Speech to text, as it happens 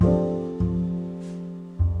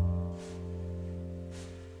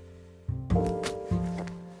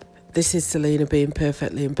This is Selena being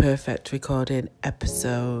perfectly imperfect, recording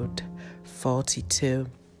episode 42.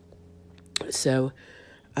 So,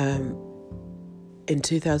 in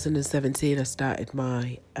 2017, I started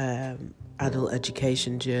my adult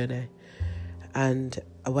education journey, and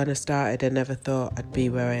when I started, I never thought I'd be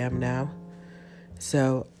where I am now.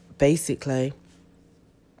 So, basically,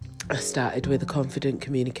 I started with a confident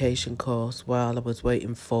communication course while I was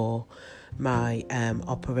waiting for my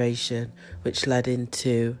operation, which led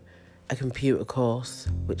into a computer course,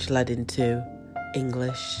 which led into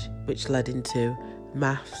English, which led into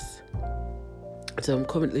maths. So I'm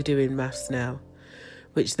currently doing maths now,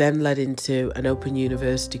 which then led into an open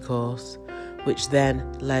university course, which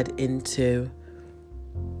then led into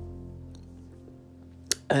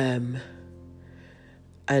an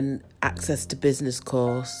access to business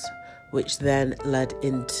course, which then led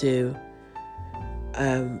into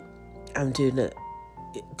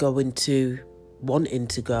wanting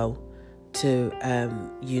to go to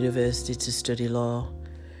university to study law,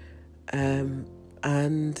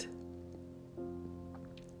 and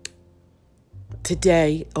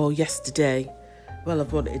today or yesterday, well,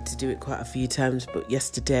 I've wanted to do it quite a few times, but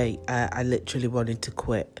yesterday I literally wanted to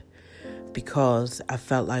quit because I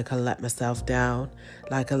felt like I let myself down,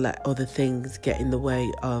 like I let other things get in the way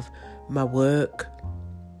of my work.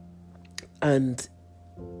 And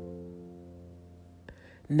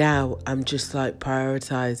now I'm just like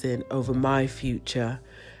prioritising over my future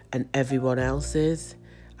and everyone else's.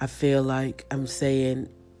 I feel like I'm saying,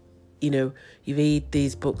 you read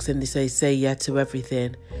these books and they say yeah to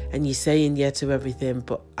everything, and you're saying yeah to everything,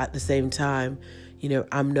 but at the same time,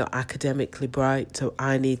 I'm not academically bright, so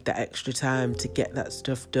I need the extra time to get that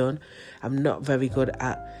stuff done. I'm not very good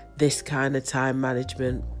at this kind of time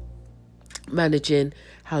management, managing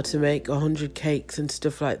how to make 100 cakes and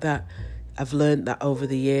stuff like that. I've learned that over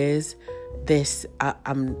the years.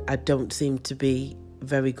 I don't seem to be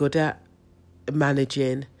very good at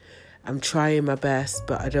managing. I'm trying my best,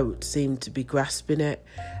 but I don't seem to be grasping it.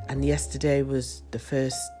 And yesterday was the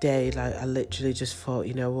first day, like, I literally just thought,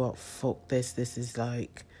 you know what, fuck this. This is,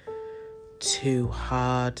 like, too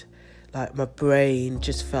hard. Like, my brain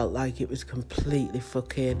just felt like it was completely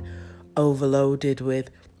fucking overloaded with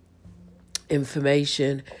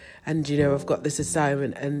information. And, I've got this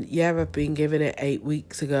assignment, and yeah, I've been given it 8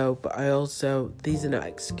 weeks ago, but these are not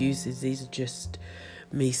excuses, these are just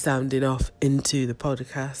me sounding off into the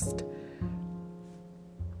podcast.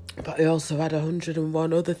 But I also had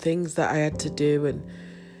 101 other things that I had to do, and,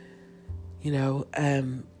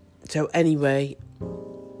 so anyway,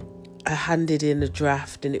 I handed in a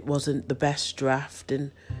draft, and it wasn't the best draft,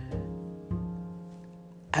 and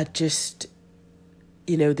I just,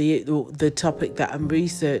 the topic that I'm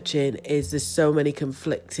researching is there's so much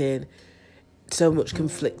conflicting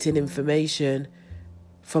information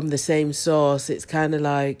from the same source. It's kind of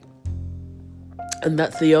like, and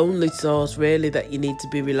that's the only source really that you need to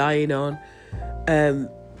be relying on,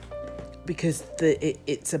 because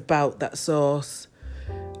it's about that source,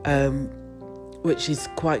 which is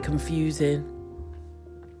quite confusing.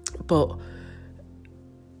 But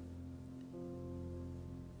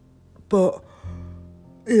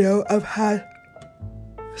I've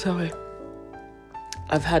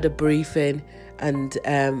had a briefing, and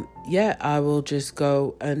I will just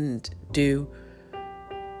go and do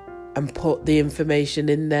and put the information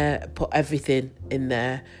in there, put everything in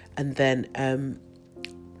there, and then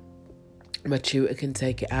my tutor can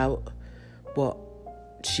take it out, what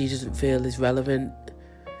she doesn't feel is relevant.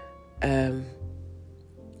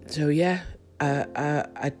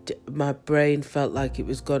 My brain felt like it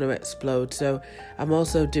was going to explode. So I'm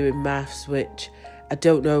also doing maths, which I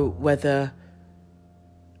don't know whether...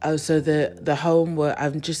 Oh, so the homework,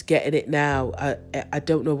 I'm just getting it now. I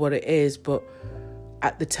don't know what it is, but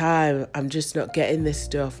at the time, I'm just not getting this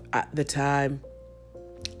stuff at the time.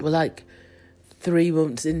 We're like 3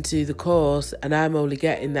 months into the course, and I'm only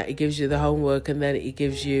getting that he gives you the homework, and then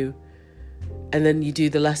and then you do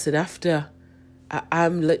the lesson after.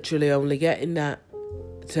 I'm literally only getting that.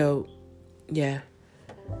 So, yeah,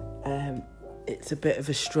 it's a bit of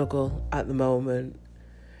a struggle at the moment.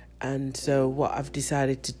 And so what I've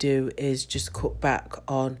decided to do is just cut back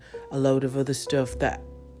on a load of other stuff that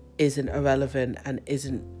isn't irrelevant and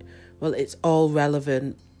isn't... Well, it's all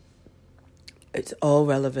relevant. It's all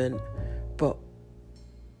relevant. But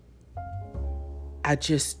I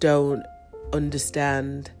just don't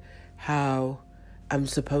understand how I'm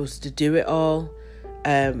supposed to do it all.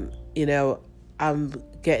 I'm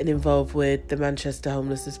getting involved with the Manchester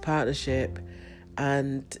Homelessness Partnership,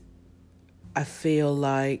 and I feel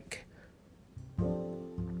like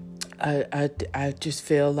I just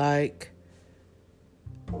feel like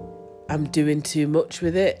I'm doing too much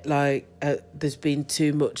with it. Like there's been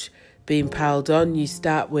too much being piled on. You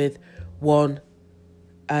start with one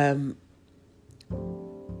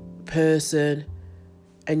person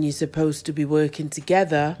and you're supposed to be working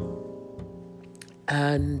together,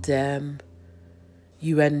 and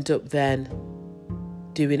you end up then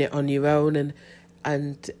doing it on your own,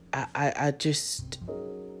 and I just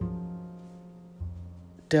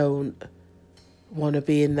don't want to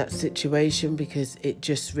be in that situation, because it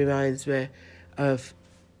just reminds me of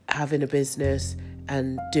having a business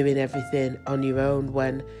and doing everything on your own,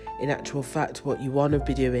 when in actual fact what you want to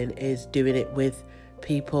be doing is doing it with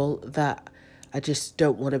people. That I just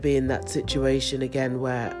don't want to be in that situation again,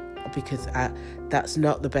 because that's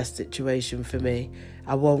not the best situation for me.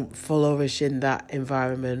 I won't flourish in that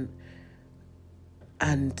environment.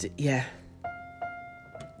 And yeah.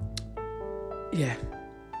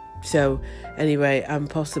 So anyway, I'm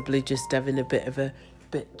possibly just having a bit of a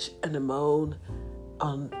bitch and a moan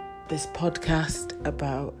on this podcast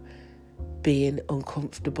about being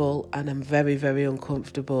uncomfortable, and I'm very, very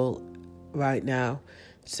uncomfortable right now.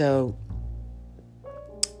 So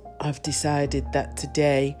I've decided that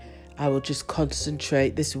today I will just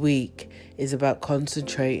concentrate. This week is about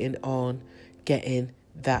concentrating on getting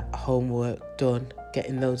that homework done,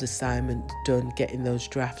 getting those assignments done, getting those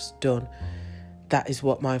drafts done. That is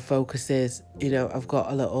what my focus is. I've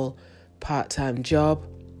got a little part-time job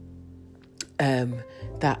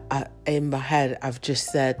that in my head I've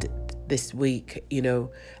just said this week, I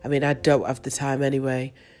don't have the time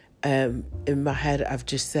anyway. In my head I've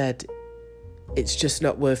just said it's just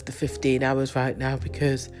not worth the 15 hours right now,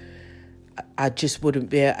 because I just wouldn't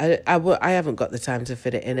be. I haven't got the time to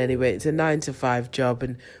fit it in anyway. It's a 9-to-5 job,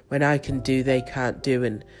 and when I can do, they can't do,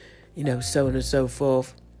 and so on and so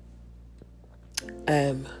forth.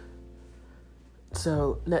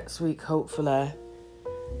 So next week, hopefully,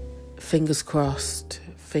 fingers crossed,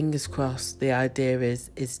 the idea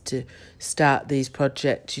is to start these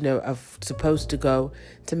projects. I'm supposed to go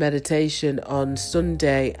to meditation on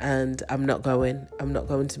Sunday, and I'm not going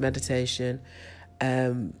to meditation.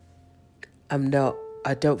 I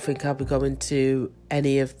don't think I'll be going to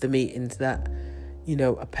any of the meetings that,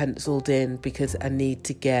 are penciled in, because I need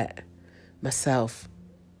to get myself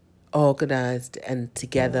organised and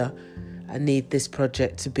together. I need this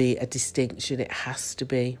project to be a distinction. It has to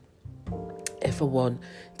be, if I want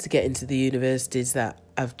to get into the universities that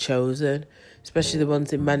I've chosen, especially the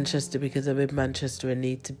ones in Manchester, because I'm in Manchester and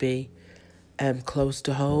need to be close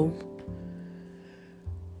to home.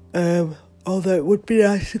 Although it would be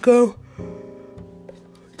nice to go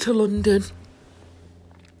to London,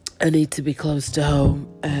 I need to be close to home.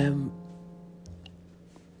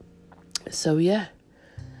 So yeah,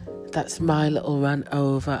 that's my little rant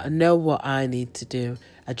over. I know what I need to do.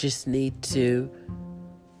 I just need to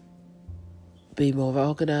be more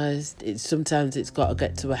organised. Sometimes it's got to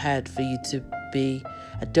get to a head for you to be.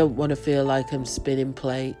 I don't want to feel like I'm spinning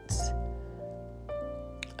plates.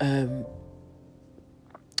 I'll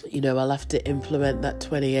have to implement that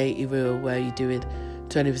 20-80 rule, where you're doing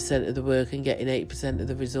 20% of the work and getting 80% of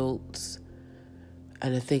the results.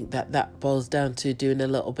 And I think that boils down to doing a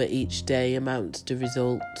little bit each day amounts to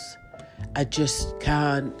results. I just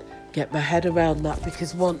can't get my head around that,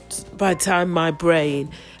 because by the time my brain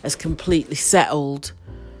is completely settled,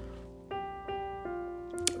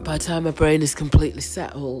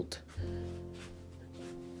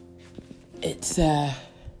 it's by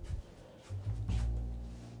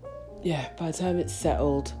the time it's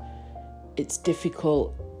settled, it's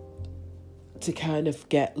difficult to kind of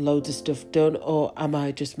get loads of stuff done. Or am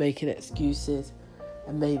I just making excuses?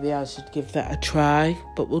 And maybe I should give that a try.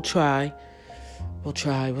 But we'll try.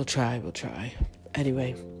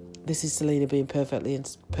 Anyway, this is Selena being perfectly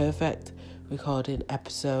perfect, recording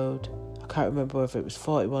episode. I can't remember whether it was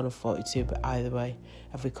 41 or 42, but either way,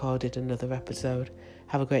 I've recorded another episode.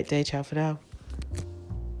 Have a great day. Ciao for now.